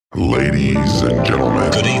Ladies and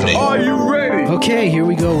gentlemen, Good evening. Are you ready? Okay, here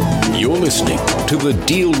we go. You're listening to the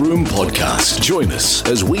Deal Room Podcast. Join us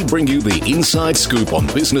as we bring you the inside scoop on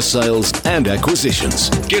business sales and acquisitions.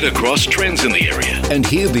 Get across trends in the area and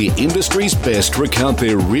hear the industry's best recount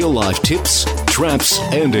their real-life tips, traps,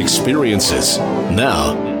 and experiences.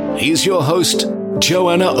 Now, here's your host,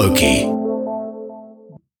 Joanna Oakey.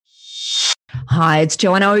 Hi, it's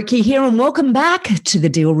Joanna Oakey here, and welcome back to the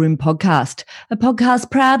Deal Room Podcast, a podcast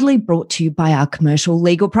proudly brought to you by our commercial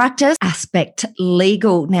legal practice, Aspect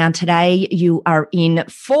Legal. Now, today you are in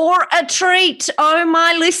for a treat, oh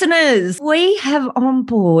my listeners. We have on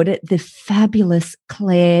board the fabulous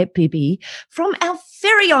Claire Bibby from our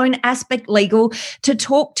very own Aspect Legal to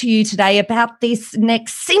talk to you today about this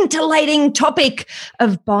next scintillating topic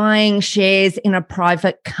of buying shares in a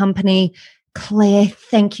private company. Claire,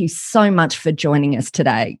 thank you so much for joining us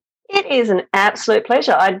today. It is an absolute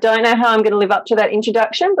pleasure. I don't know how I'm going to live up to that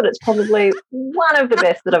introduction, but it's probably one of the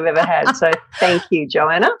best that I've ever had. So thank you,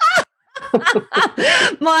 Joanna.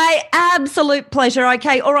 My absolute pleasure.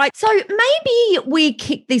 Okay, all right. So maybe we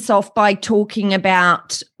kick this off by talking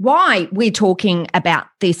about why we're talking about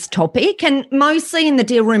this topic. And mostly in the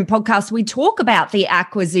Deal Room Podcast, we talk about the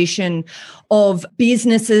acquisition of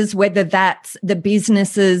businesses, whether that's the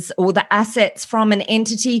businesses or the assets from an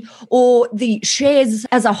entity or the shares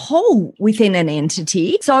as a whole within an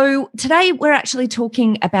entity. So today we're actually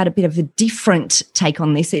talking about a bit of a different take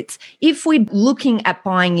on this. It's if we're looking at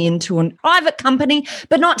buying into a private company,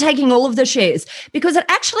 but not taking all of the shares, because it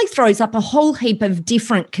actually throws up a whole heap of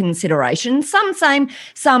different considerations, some same,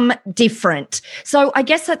 some different. So I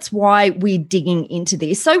guess that's why we're digging into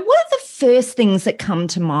this. So what are the first things that come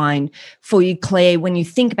to mind for you, Claire, when you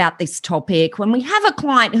think about this topic, when we have a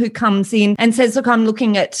client who comes in and says, look, I'm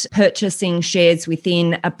looking at purchasing shares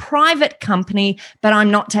within a private company, but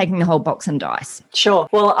I'm not taking the whole box and dice? Sure.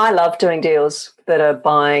 Well, I love doing deals that are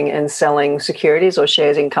buying and selling securities or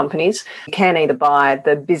shares in companies. You can either buy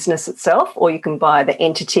the business itself or you can buy the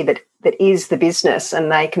entity that is the business,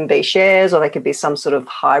 and they can be shares or they could be some sort of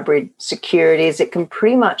hybrid securities. It can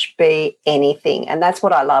pretty much be anything. And that's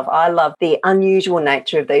what I love. I love the unusual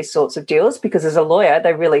nature of these sorts of deals because as a lawyer,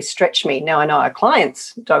 they really stretch me. Now, I know our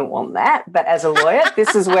clients don't want that, but as a lawyer,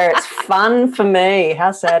 this is where it's fun for me.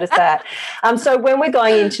 How sad is that? So when we're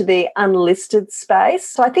going into the unlisted space,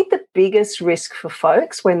 so I think the biggest risk for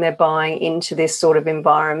folks when they're buying into this sort of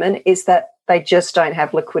environment is that they just don't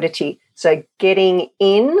have liquidity. So getting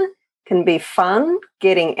in can be fun,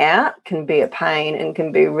 getting out can be a pain and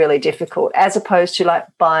can be really difficult, as opposed to like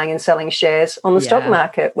buying and selling shares on the stock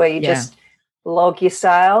market where you just log your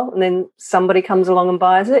sale and then somebody comes along and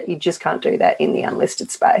buys it. You just can't do that in the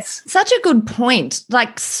unlisted space. Such a good point.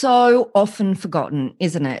 Like so often forgotten,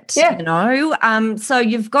 isn't it? Yeah. You know, so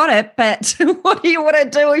you've got it, but what do you want to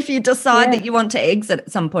do if you decide that you want to exit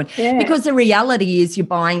at some point? Yeah. Because the reality is you're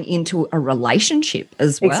buying into a relationship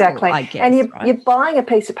as well. Exactly. I guess, and right? you're buying a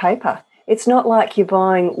piece of paper. It's not like you're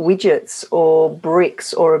buying widgets or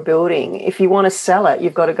bricks or a building. If you want to sell it,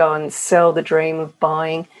 you've got to go and sell the dream of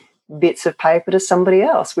buying bits of paper to somebody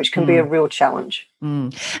else, which can be a real challenge.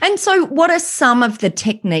 And so what are some of the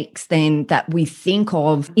techniques then that we think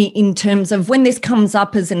of in terms of when this comes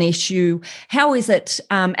up as an issue? How is it,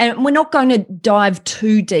 and we're not going to dive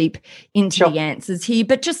too deep into the answers here,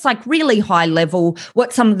 but just like really high level,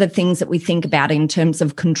 what some of the things that we think about in terms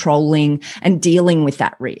of controlling and dealing with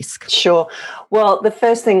that risk? Sure. Well, the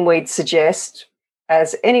first thing we'd suggest,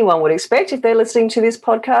 as anyone would expect if they're listening to this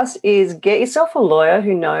podcast, is get yourself a lawyer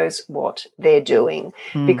who knows what they're doing,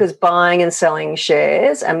 because buying and selling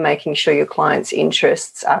shares and making sure your client's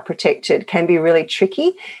interests are protected can be really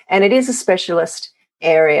tricky, and it is a specialist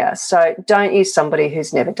area. So don't use somebody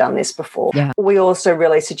who's never done this before. Yeah. We also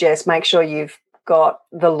really suggest make sure you've got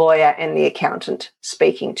the lawyer and the accountant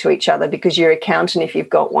speaking to each other, because your accountant, if you've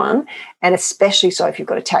got one, and especially so if you've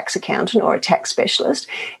got a tax accountant or a tax specialist,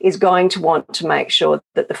 is going to want to make sure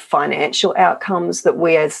that the financial outcomes that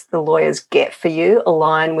we as the lawyers get for you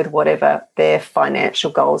align with whatever their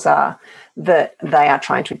financial goals are that they are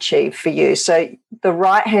trying to achieve for you. So the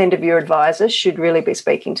right hand of your advisor should really be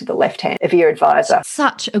speaking to the left hand of your advisor.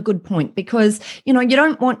 Such a good point, because, you know, you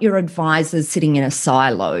don't want your advisors sitting in a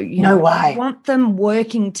silo. No way. You want them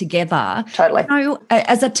working together. Totally. You know,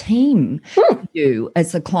 as a team, you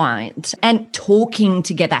as a client, and talking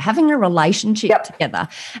together, having a relationship together.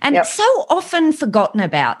 And it's so often forgotten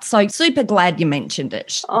about. So super glad you mentioned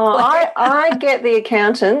it. Oh, I get the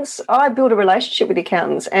accountants. I build a relationship with the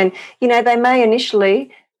accountants, and, you know, they may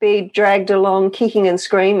initially be dragged along kicking and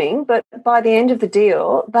screaming, but by the end of the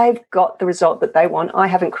deal, they've got the result that they want. I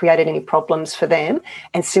haven't created any problems for them.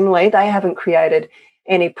 And similarly, they haven't created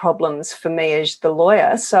any problems for me as the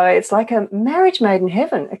lawyer. So it's like a marriage made in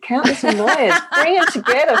heaven, accountants and lawyers. Bring it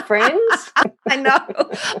together, friends. I know.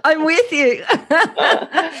 I'm with you.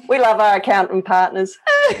 We love our accountant partners.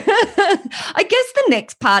 I guess the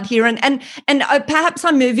next part here, and perhaps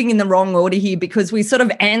I'm moving in the wrong order here because we're sort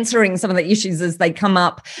of answering some of the issues as they come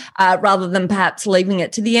up rather than perhaps leaving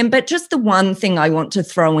it to the end. But just the one thing I want to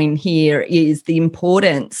throw in here is the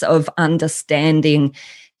importance of understanding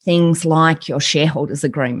things like your shareholders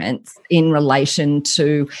agreements in relation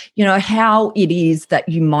to, how it is that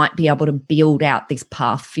you might be able to build out this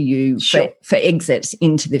path for you for exit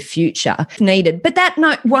into the future if needed. But that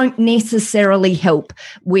won't necessarily help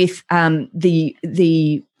with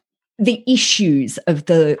the issues of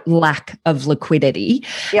the lack of liquidity.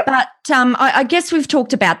 Yep. But I guess we've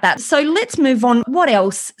talked about that. So let's move on. What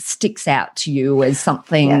else sticks out to you as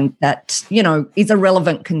something that, is a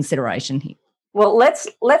relevant consideration here? Well, let's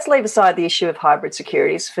leave aside the issue of hybrid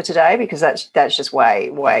securities for today because that's just way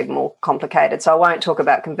more complicated. So I won't talk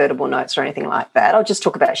about convertible notes or anything like that. I'll just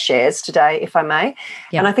talk about shares today, if I may.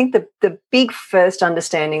 Yeah. And I think the big first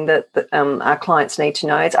understanding that our clients need to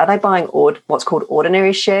know is, are they buying what's called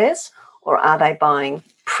ordinary shares, or are they buying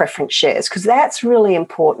preference shares? Because that's really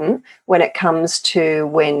important when it comes to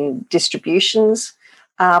when distributions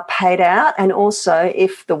are paid out, and also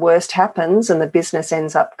if the worst happens and the business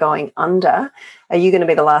ends up going under, are you going to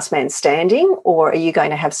be the last man standing, or are you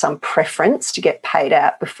going to have some preference to get paid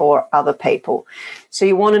out before other people? So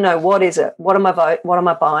you want to know, what is it? What am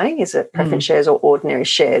I buying? Is it preference shares or ordinary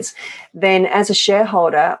shares? Then as a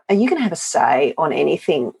shareholder, are you going to have a say on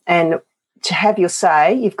anything? And to have your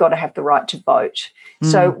say, you've got to have the right to vote.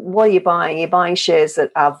 So what are you buying? You're buying shares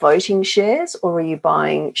that are voting shares, or are you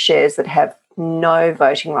buying shares that have no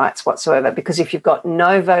voting rights whatsoever? Because if you've got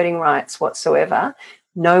no voting rights whatsoever,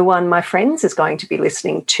 no one, my friends, is going to be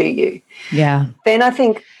listening to you. Yeah. Then I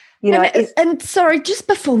think, And sorry, just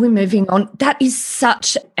before we're moving on, that is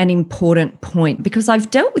such an important point, because I've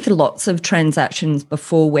dealt with lots of transactions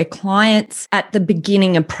before where clients at the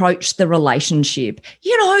beginning approach the relationship.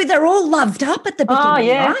 They're all loved up at the beginning. Oh,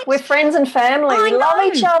 yeah. Right? We're friends and family. We love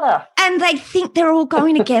each other. And they think they're all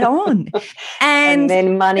going to get on. And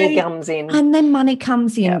then money comes in. And then money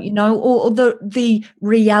comes in, or the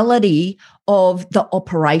reality of the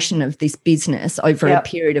operation of this business over a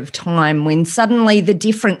period of time, when suddenly the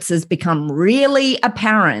differences become really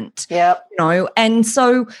apparent. And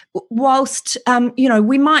so whilst,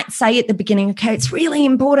 we might say at the beginning, okay, it's really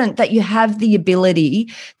important that you have the ability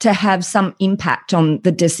to have some impact on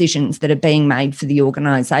the decisions that are being made for the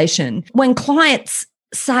organisation. When clients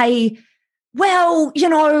say, well,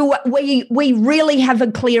 we really have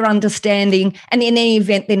a clear understanding, and in any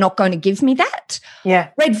event, they're not going to give me that. Yeah.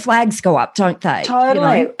 Red flags go up, don't they?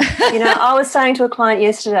 Totally. I was saying to a client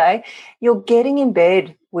yesterday, you're getting in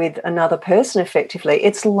bed with another person effectively.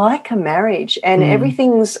 It's like a marriage, and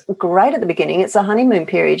everything's great at the beginning. It's a honeymoon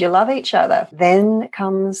period. You love each other. Then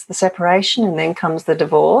comes the separation, and then comes the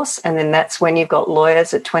divorce, and then that's when you've got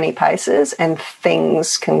lawyers at 20 paces, and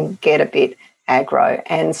things can get a bit aggro.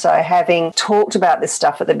 And so having talked about this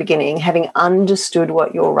stuff at the beginning, having understood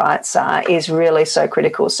what your rights are, is really so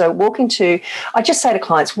critical. So I just say to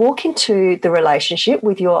clients, walk into the relationship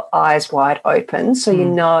with your eyes wide open, so you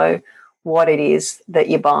know what it is that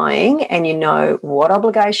you're buying, and you know what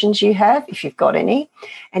obligations you have, if you've got any,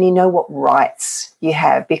 and you know what rights you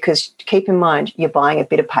have, because keep in mind, you're buying a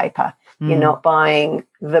bit of paper. You're not buying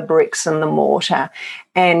the bricks and the mortar.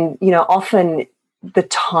 And, often the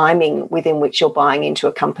timing within which you're buying into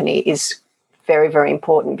a company is very, very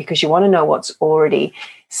important, because you want to know what's already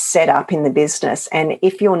set up in the business. And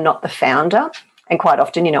if you're not the founder, and quite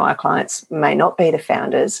often, our clients may not be the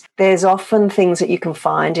founders, there's often things that you can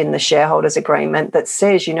find in the shareholders agreement that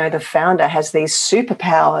says, the founder has these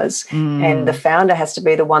superpowers, and the founder has to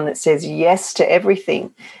be the one that says yes to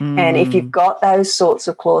everything. And if you've got those sorts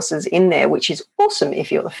of clauses in there, which is awesome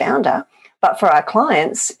if you're the founder, but for our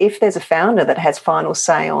clients, if there's a founder that has final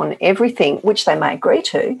say on everything, which they may agree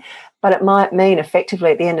to, but it might mean effectively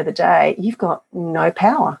at the end of the day, you've got no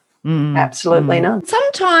power. Absolutely none.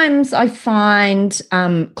 Sometimes I find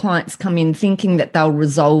clients come in thinking that they'll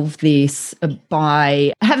resolve this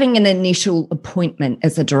by having an initial appointment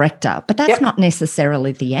as a director, but that's not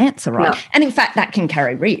necessarily the answer, right? No. And in fact, that can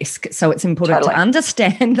carry risk. So it's important to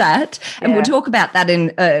understand that. And we'll talk about that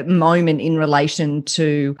in a moment in relation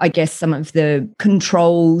to, I guess, some of the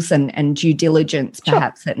controls and due diligence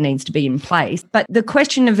perhaps that needs to be in place. But the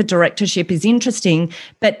question of a directorship is interesting,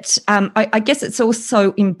 but I guess it's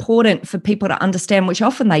also important for people to understand, which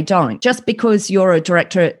often they don't. Just because you're a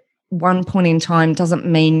director one point in time doesn't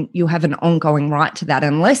mean you have an ongoing right to that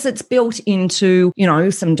unless it's built into,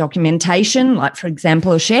 some documentation, like, for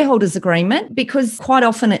example, a shareholders agreement, because quite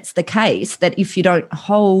often it's the case that if you don't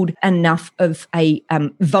hold enough of a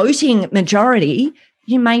voting majority,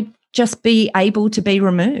 you may just be able to be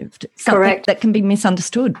removed. Something Correct. that can be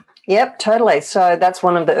misunderstood. Yep, totally. So that's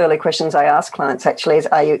one of the early questions I ask clients actually is,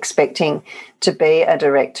 are you expecting to be a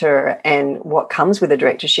director? And what comes with a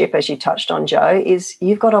directorship, as you touched on, Joe, is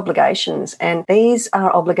you've got obligations. And these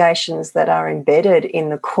are obligations that are embedded in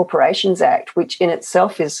the Corporations Act, which in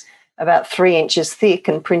itself is about 3 inches thick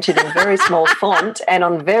and printed in very small font and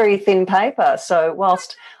on very thin paper. So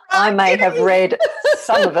whilst I may have read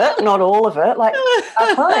some of it, not all of it, like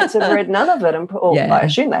our clients have read none of it, I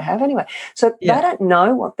assume they have anyway. So they don't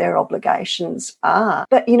know what their obligations are.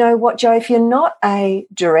 But you know what, Joe, if you're not a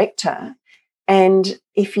director and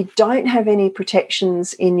if you don't have any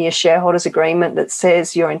protections in your shareholders agreement that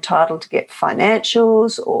says you're entitled to get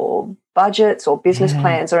financials or budgets or business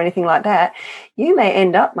plans or anything like that, you may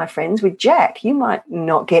end up, my friends, with jack. You might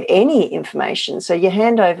not get any information. So you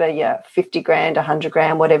hand over your 50 grand, 100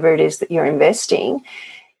 grand, whatever it is that you're investing.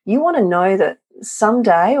 You want to know that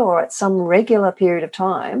someday or at some regular period of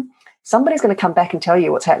time, somebody's going to come back and tell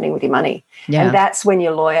you what's happening with your money. Yeah. And that's when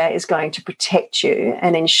your lawyer is going to protect you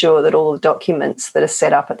and ensure that all the documents that are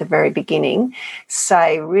set up at the very beginning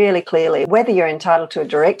say really clearly whether you're entitled to a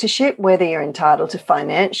directorship, whether you're entitled to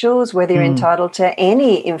financials, whether you're entitled to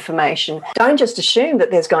any information. Don't just assume that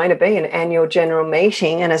there's going to be an annual general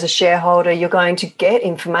meeting and as a shareholder you're going to get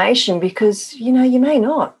information because, you may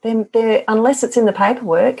not. Unless it's in the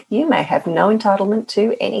paperwork, you may have no entitlement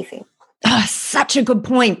to anything. Oh, such a good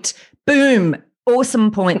point. Boom. Awesome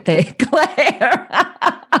point there, Claire.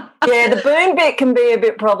 Yeah, the boom bit can be a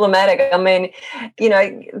bit problematic. I mean,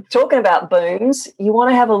 talking about booms, you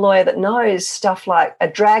want to have a lawyer that knows stuff like a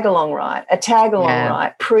drag-along right, a tag-along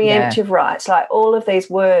right, preemptive rights, like all of these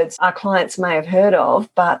words our clients may have heard of,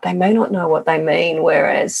 but they may not know what they mean.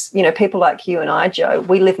 Whereas, people like you and I, Joe,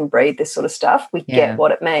 we live and breathe this sort of stuff. We get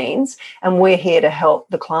what it means, and we're here to help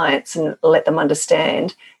the clients and let them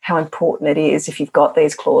understand how important it is if you've got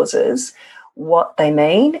these clauses, what they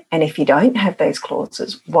mean, and if you don't have those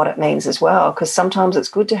clauses, what it means as well. Because sometimes it's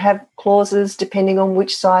good to have clauses depending on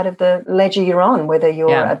which side of the ledger you're on, whether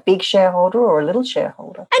you're a big shareholder or a little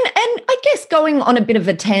shareholder. And I guess going on a bit of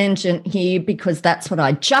a tangent here, because that's what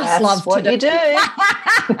I love to do. You do.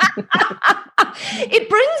 It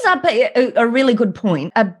brings up a really good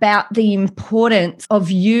point about the importance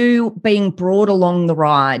of you being brought along the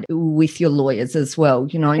ride with your lawyers as well,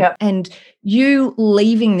 and you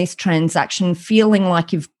leaving this transaction feeling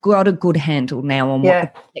like you've got a good handle now on what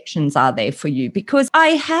the protections are there for you. Because I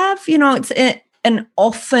have, it's an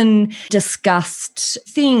often discussed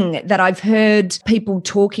thing that I've heard people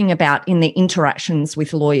talking about in their interactions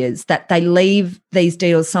with lawyers, that they leave these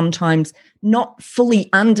deals sometimes not fully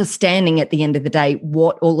understanding at the end of the day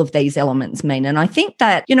what all of these elements mean. And I think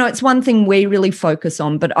that, it's one thing we really focus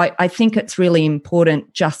on, but I think it's really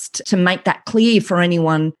important just to make that clear for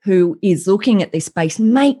anyone who is looking at this space.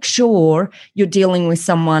 Make sure you're dealing with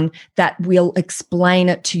someone that will explain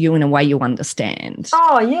it to you in a way you understand.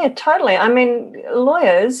 Oh, yeah, totally. I mean,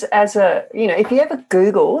 lawyers if you ever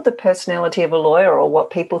Google the personality of a lawyer or what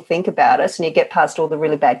people think about us and you get past all the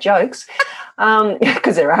really bad jokes,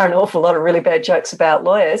 because there are an awful lot of really bad jokes about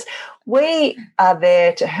lawyers, we are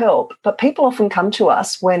there to help. But people often come to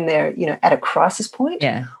us when they're, at a crisis point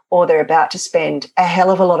or they're about to spend a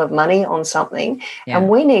hell of a lot of money on something. Yeah. And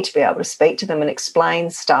we need to be able to speak to them and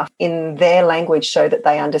explain stuff in their language so that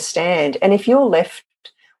they understand. And if you're left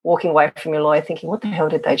walking away from your lawyer thinking, what the hell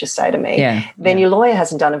did they just say to me? Then your lawyer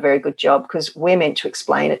hasn't done a very good job, because we're meant to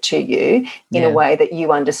explain it to you in a way that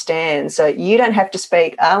you understand. So you don't have to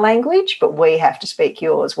speak our language, but we have to speak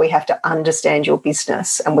yours. We have to understand your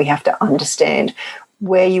business and we have to understand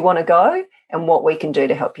where you want to go and what we can do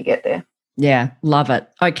to help you get there. Yeah, love it.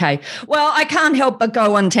 Okay. Well, I can't help but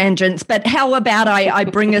go on tangents, but how about I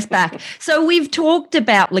bring us back? So we've talked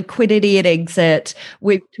about liquidity at exit.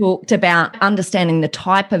 We've talked about understanding the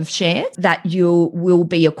type of share that you will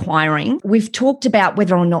be acquiring. We've talked about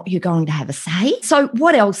whether or not you're going to have a say. So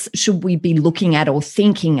what else should we be looking at or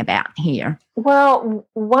thinking about here? Well,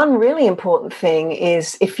 one really important thing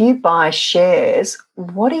is if you buy shares,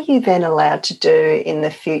 what are you then allowed to do in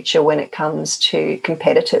the future when it comes to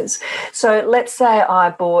competitors? So let's say I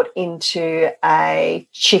bought into a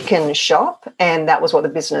chicken shop, and that was what the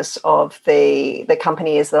business of the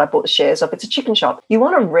company is that I bought the shares of. It's a chicken shop. You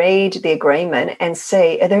want to read the agreement and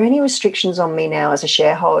see, are there any restrictions on me now as a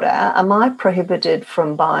shareholder? Am I prohibited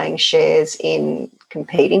from buying shares in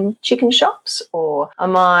competing chicken shops, or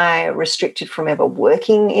am I restricted from ever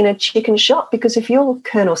working in a chicken shop? Because if you're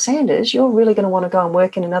Colonel Sanders, you're really going to want to go and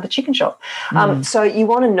work in another chicken shop. So you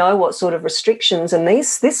want to know what sort of restrictions, and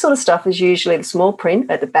this sort of stuff is usually the small print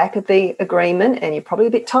at the back of the agreement, and you're probably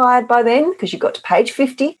a bit tired by then because you've got to page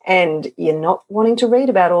 50 and you're not wanting to read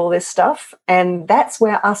about all this stuff. And that's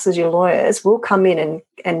where us as your lawyers will come in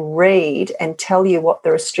and read and tell you what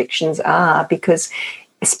the restrictions are, because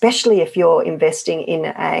especially if you're investing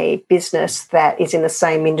in a business that is in the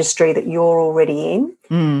same industry that you're already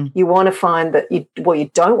in, you want to find that you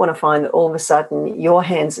don't want to find that all of a sudden your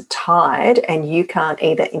hands are tied and you can't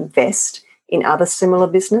either invest in other similar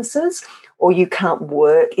businesses or you can't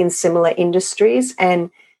work in similar industries.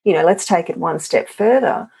 And, let's take it one step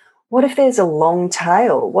further. What if there's a long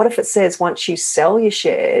tail? What if it says once you sell your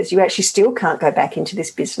shares, you actually still can't go back into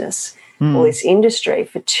this business or this industry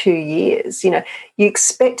for 2 years? You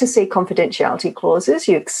expect to see confidentiality clauses.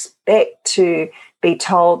 You expect to be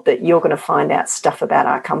told that you're going to find out stuff about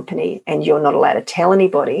our company and you're not allowed to tell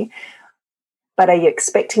anybody. But are you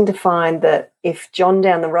expecting to find that if John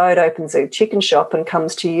down the road opens a chicken shop and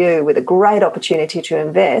comes to you with a great opportunity to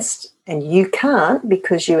invest and you can't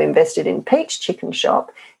because you invested in Pete's chicken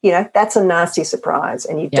shop, that's a nasty surprise,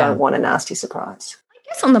 and you don't want a nasty surprise.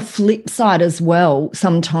 I guess on the flip side as well,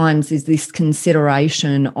 sometimes is this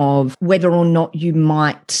consideration of whether or not you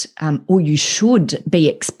might or you should be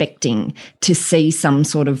expecting to see some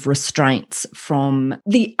sort of restraints from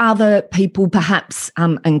the other people, perhaps,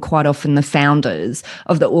 and quite often the founders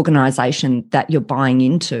of the organisation that you're buying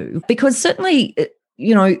into. Because certainly,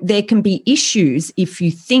 there can be issues if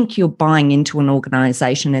you think you're buying into an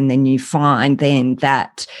organisation and then you find then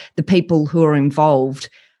that the people who are involved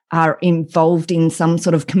in some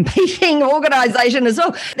sort of competing organisation as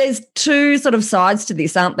well. There's two sort of sides to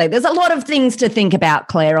this, aren't there? There's a lot of things to think about,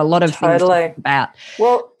 Claire, a lot of things to think about.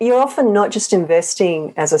 Well, you're often not just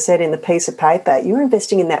investing, as I said, in the piece of paper. You're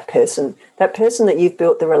investing in that person that you've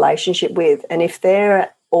built the relationship with. And if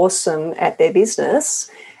they're awesome at their business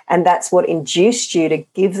and that's what induced you to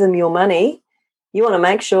give them your money, you want to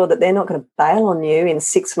make sure that they're not going to bail on you in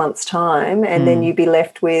 6 months' time and then you be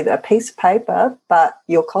left with a piece of paper, but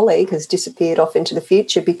your colleague has disappeared off into the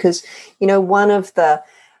future. Because, one of the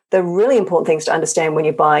really important things to understand when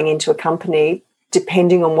you're buying into a company,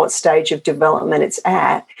 depending on what stage of development it's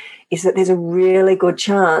at, is that there's a really good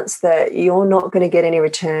chance that you're not going to get any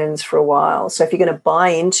returns for a while. So if you're going to buy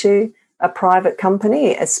into a private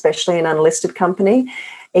company, especially an unlisted company,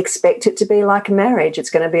 expect it to be like a marriage. It's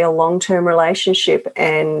going to be a long-term relationship,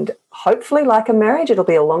 and hopefully like a marriage, it'll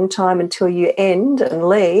be a long time until you end and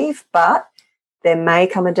leave, but there may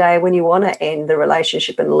come a day when you want to end the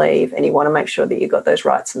relationship and leave, and you want to make sure that you've got those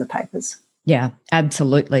rights in the papers. Yeah,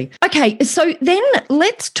 absolutely. Okay, so then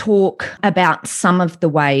let's talk about some of the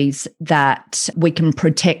ways that we can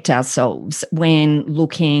protect ourselves when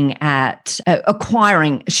looking at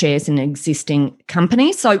acquiring shares in existing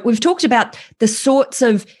companies. So we've talked about the sorts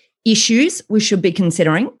of issues we should be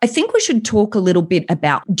considering. I think we should talk a little bit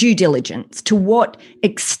about due diligence, to what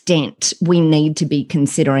extent we need to be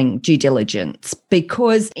considering due diligence,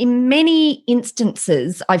 because in many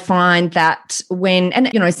instances I find that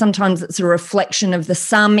sometimes it's a reflection of the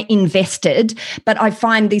sum invested, but I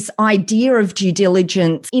find this idea of due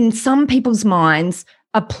diligence in some people's minds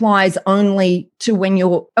applies only to when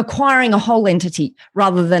you're acquiring a whole entity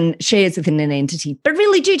rather than shares within an entity. But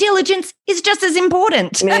really, due diligence is just as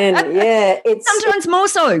important. Man, yeah. It's sometimes more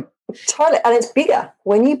so. Totally. And it's bigger.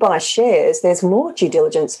 When you buy shares, there's more due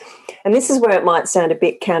diligence. And this is where it might sound a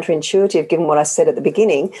bit counterintuitive given what I said at the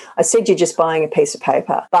beginning. I said you're just buying a piece of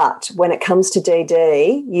paper. But when it comes to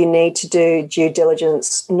DD, you need to do due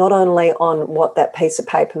diligence not only on what that piece of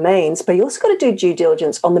paper means, but you also got to do due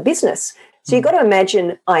diligence on the business. So you've got to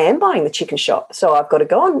imagine, I am buying the chicken shop, so I've got to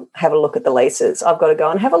go and have a look at the leases. I've got to go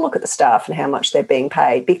and have a look at the staff and how much they're being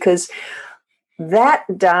paid, because that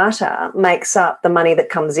data makes up the money that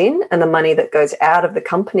comes in and the money that goes out of the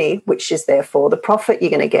company, which is therefore the profit you're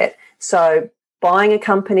going to get. So buying a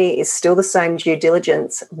company is still the same due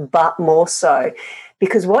diligence, but more so,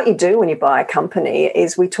 because what you do when you buy a company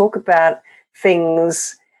is we talk about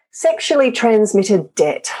things. Sexually transmitted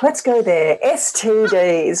debt. Let's go there.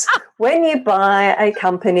 STDs. When you buy a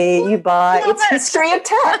company, you buy its history of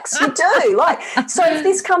tax. You do. So if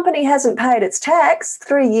this company hasn't paid its tax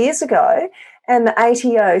 3 years ago and the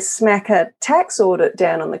ATO smack a tax audit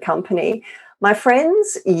down on the company, my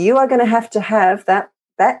friends, you are going to have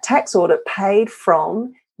that tax audit paid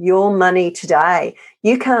from your money today.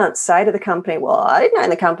 You can't say to the company, well, I didn't own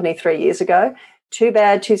the company 3 years ago. Too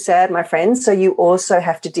bad, too sad, my friends. So you also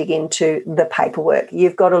have to dig into the paperwork.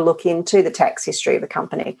 You've got to look into the tax history of a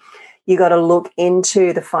company. You've got to look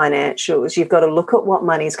into the financials. You've got to look at what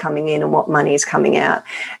money is coming in and what money is coming out.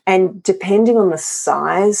 And depending on the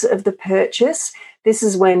size of the purchase, this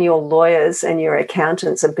is when your lawyers and your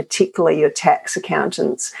accountants, and particularly your tax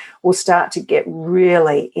accountants, will start to get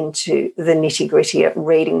really into the nitty-gritty at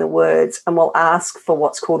reading the words, and will ask for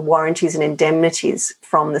what's called warranties and indemnities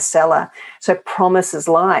from the seller. So promises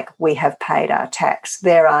like, we have paid our tax,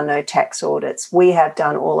 there are no tax audits, we have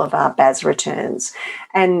done all of our BAS returns.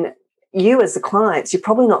 And you as the clients, you're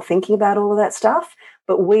probably not thinking about all of that stuff,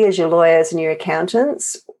 but we as your lawyers and your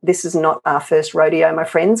accountants, this is not our first rodeo, my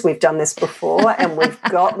friends. We've done this before and we've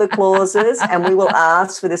got the clauses, and we will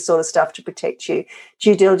ask for this sort of stuff to protect you.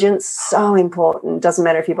 Due diligence, so important. Doesn't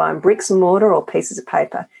matter if you're buying bricks and mortar or pieces of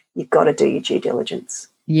paper. You've got to do your due diligence.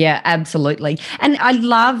 Yeah, absolutely. And I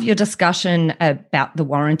love your discussion about the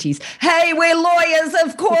warranties. Hey, we're lawyers.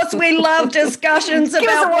 Of course, we love discussions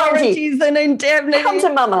about warranties and indemnities. Come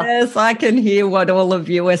to mama. Yes, I can hear what all of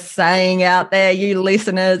you are saying out there, you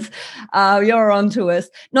listeners. You're on to us.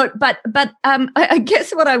 No, but I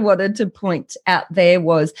guess what I wanted to point out there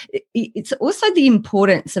was it's also the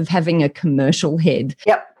importance of having a commercial head.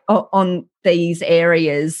 Yep. On these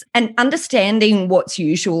areas and understanding what's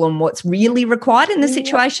usual and what's really required in the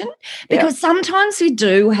situation, because sometimes we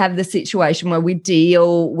do have the situation where we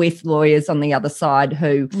deal with lawyers on the other side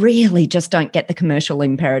who really just don't get the commercial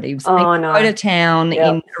imperatives. They go to town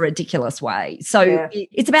in a ridiculous way. So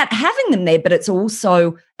it's about having them there, but it's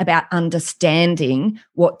also about understanding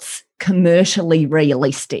what's commercially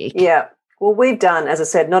realistic. Yeah. Well, we've done, as I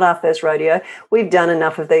said, not our first rodeo. We've done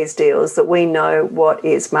enough of these deals that we know what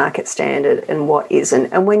is market standard and what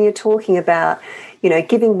isn't. And when you're talking about,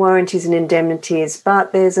 giving warranties and indemnities,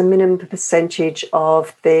 but there's a minimum percentage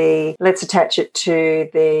of let's attach it to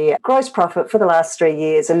the gross profit for the last 3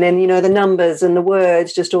 years. And then, the numbers and the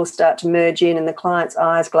words just all start to merge in and the client's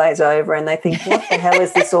eyes glaze over and they think, what the hell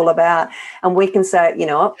is this all about? And we can say,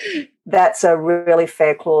 that's a really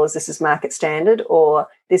fair clause. This is market standard, or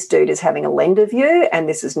this dude is having a lender view and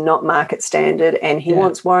this is not market standard and he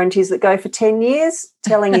wants warranties that go for 10 years.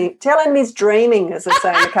 Tell him he's dreaming, as they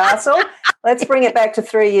say in the castle. Let's bring it back to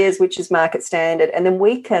 3 years, which is market standard. And then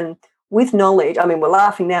we can, with knowledge, we're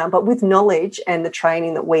laughing now, but with knowledge and the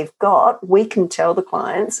training that we've got, we can tell the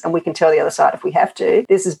clients and we can tell the other side if we have to,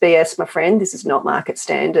 this is BS, my friend. This is not market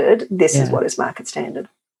standard. This is what is market standard.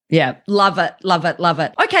 Yeah, love it, love it, love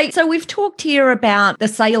it. Okay, so we've talked here about the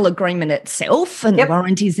sale agreement itself and the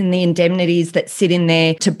warranties and the indemnities that sit in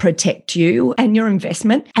there to protect you and your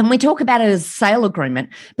investment. And we talk about it as a sale agreement,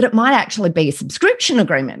 but it might actually be a subscription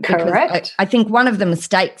agreement. Correct. I think one of the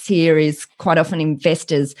mistakes here is quite often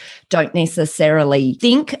investors don't necessarily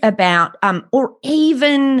think about or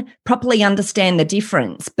even properly understand the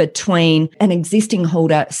difference between an existing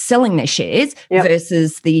holder selling their shares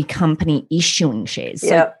versus the company issuing shares.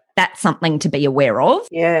 So that's something to be aware of.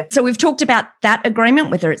 Yeah. So we've talked about that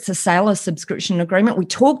agreement, whether it's a sale or subscription agreement. We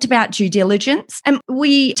talked about due diligence and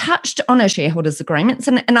we touched on a shareholders agreements.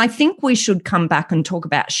 And I think we should come back and talk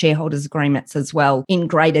about shareholders agreements as well in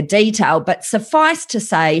greater detail. But suffice to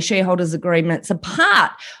say, shareholders agreements are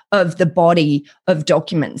part of the body of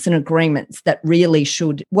documents and agreements that really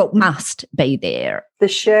must be there. The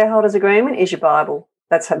shareholders agreement is your Bible.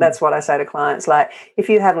 That's what I say to clients. Like, if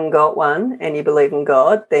you haven't got one and you believe in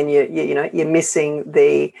God, then you're missing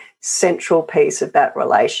the central piece of that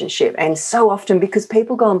relationship. And so often, because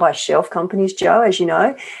people go and buy shelf companies, Joe, as you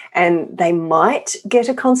know, and they might get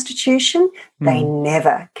a constitution, they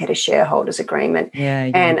never get a shareholders agreement.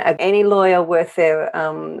 Yeah. And any lawyer worth their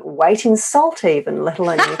weight in salt, even, let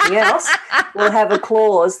alone anything else, will have a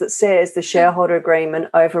clause that says the shareholder agreement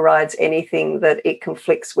overrides anything that it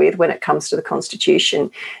conflicts with when it comes to the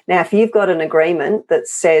constitution. Now, if you've got an agreement that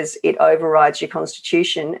says it overrides your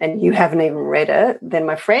constitution and you haven't even read it, then,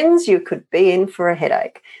 my friend, you could be in for a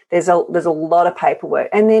headache. There's a lot of paperwork.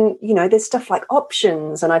 And then, there's stuff like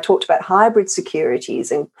options. And I talked about hybrid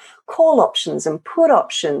securities and call options and put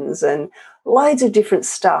options and loads of different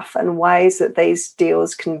stuff and ways that these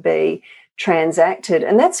deals can be transacted.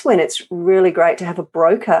 And that's when it's really great to have a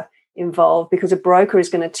broker involved, because a broker is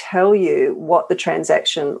going to tell you what the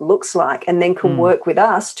transaction looks like and then can work with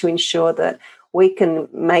us to ensure that we can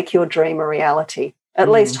make your dream a reality. At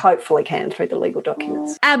least hopefully can through the legal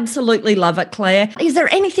documents. Absolutely love it, Claire. Is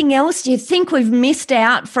there anything else you think we've missed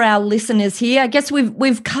out for our listeners here? I guess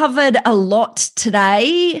we've covered a lot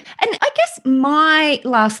today. And I guess my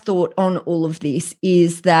last thought on all of this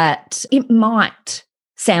is that it might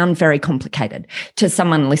sound very complicated to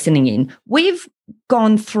someone listening in. We've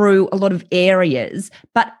gone through a lot of areas,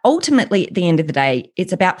 but ultimately at the end of the day,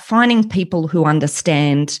 it's about finding people who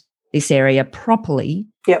understand this area properly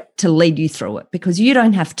to lead you through it, because you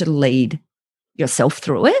don't have to lead yourself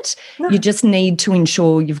through it. No. You just need to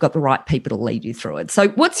ensure you've got the right people to lead you through it. So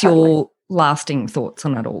what's your lasting thoughts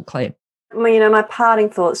on it all, Claire? Well, my parting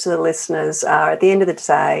thoughts to the listeners are, at the end of the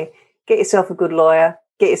day, get yourself a good lawyer,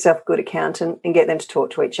 get yourself a good accountant, and get them to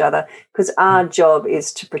talk to each other, because our job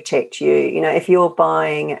is to protect you. If you're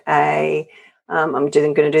buying I'm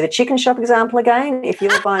going to do the chicken shop example again. If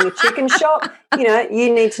you're buying a chicken shop,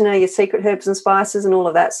 you need to know your secret herbs and spices and all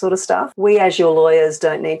of that sort of stuff. We, as your lawyers,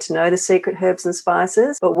 don't need to know the secret herbs and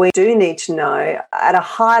spices, but we do need to know at a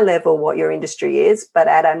high level what your industry is, but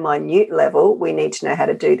at a minute level, we need to know how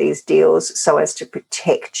to do these deals so as to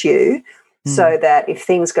protect you, so that if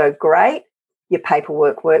things go great, your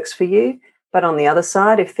paperwork works for you. But on the other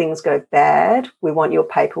side, if things go bad, we want your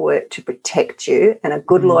paperwork to protect you, and a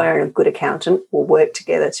good lawyer and a good accountant will work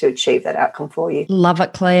together to achieve that outcome for you. Love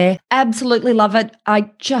it, Claire. Absolutely love it.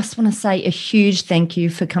 I just want to say a huge thank you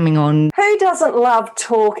for coming on. Who doesn't love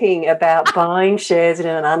talking about buying shares in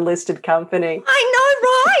an unlisted company? I know,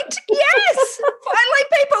 right? Yes. Finally,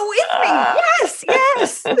 people with me.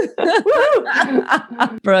 Yes.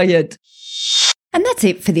 Brilliant. And that's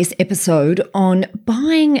it for this episode on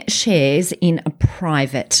buying shares in a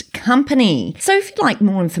private company. So if you'd like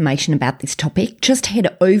more information about this topic, just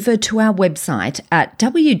head over to our website at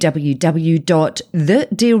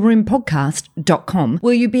www.thedealroompodcast.com,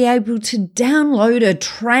 where you'll be able to download a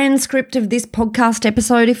transcript of this podcast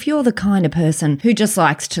episode if you're the kind of person who just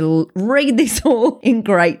likes to read this all in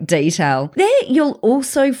great detail. There you'll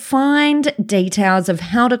also find details of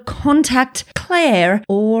how to contact Claire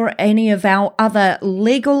or any of our other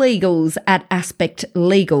legal eagles at Aspect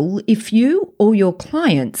Legal if you or your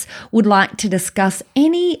clients would like to discuss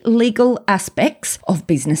any legal aspects of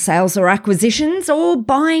business sales or acquisitions or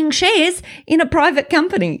buying shares in a private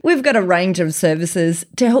company. We've got a range of services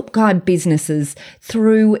to help guide businesses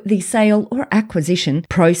through the sale or acquisition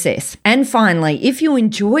process. And finally, if you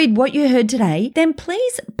enjoyed what you heard today, then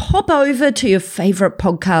please pop over to your favorite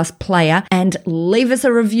podcast player and leave us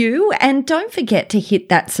a review, and don't forget to hit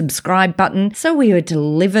that subscribe button so we are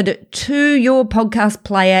delivered to your podcast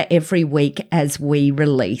player every week as we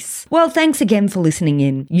release. Well, thanks again for listening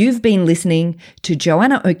in. You've been listening to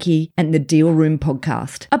Joanna Oakey and the Deal Room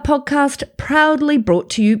Podcast, a podcast proudly brought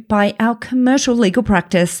to you by our commercial legal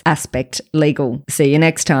practice, Aspect Legal. See you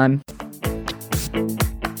next time.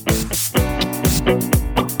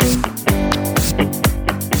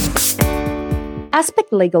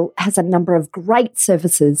 Aspect Legal has a number of great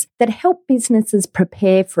services that help businesses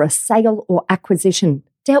prepare for a sale or acquisition,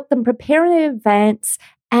 to help them prepare in advance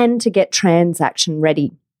and to get transaction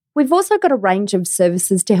ready. We've also got a range of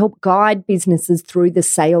services to help guide businesses through the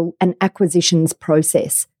sale and acquisitions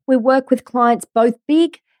process. We work with clients both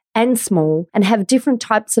big and small and have different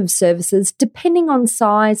types of services depending on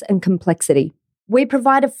size and complexity. We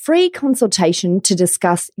provide a free consultation to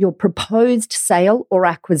discuss your proposed sale or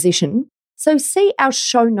acquisition. So see our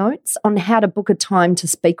show notes on how to book a time to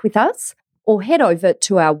speak with us, or head over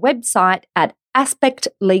to our website at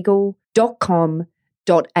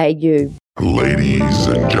aspectlegal.com.au. Ladies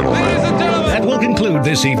and gentlemen. That will conclude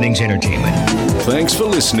this evening's entertainment. Thanks for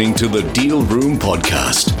listening to the Deal Room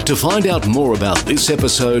Podcast. To find out more about this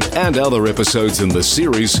episode and other episodes in the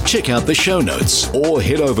series, check out the show notes or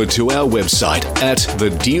head over to our website at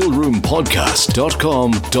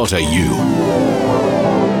thedealroompodcast.com.au.